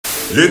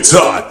It's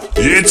hot,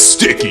 it's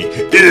sticky,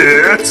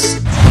 it's...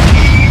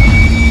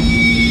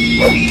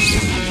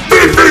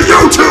 Fefe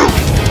Youtooz!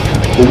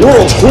 The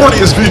world's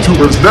horniest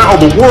VTuber is now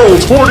the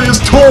world's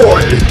horniest toy!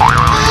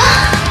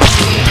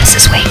 This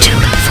is way too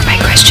low for my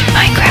Christian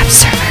Minecraft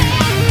server.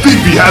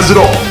 Fefe has it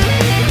all!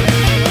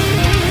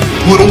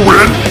 Little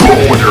red bow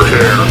in her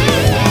hair!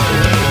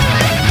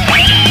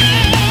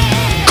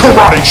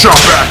 Karate chop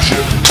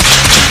action!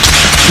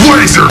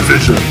 Laser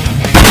vision!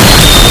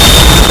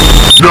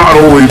 Not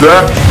only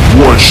that,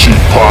 once she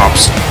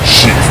pops,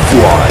 she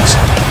flies.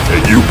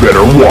 And you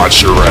better watch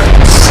your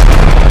ass.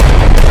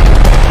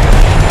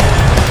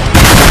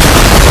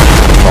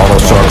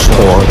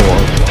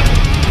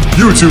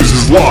 Youtooz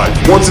is live.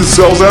 Once it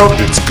sells out,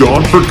 it's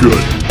gone for good.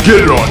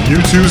 Get it on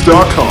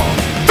Youtooz.com.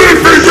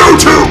 Fefe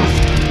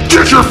Youtooz!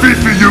 Get your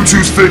Fefe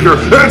Youtooz figure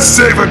and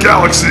save a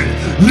galaxy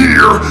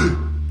near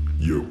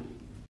you.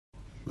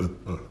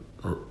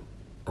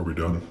 Are we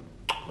done?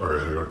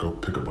 Alright, I gotta go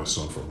pick up my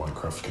son from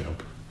Minecraft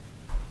camp.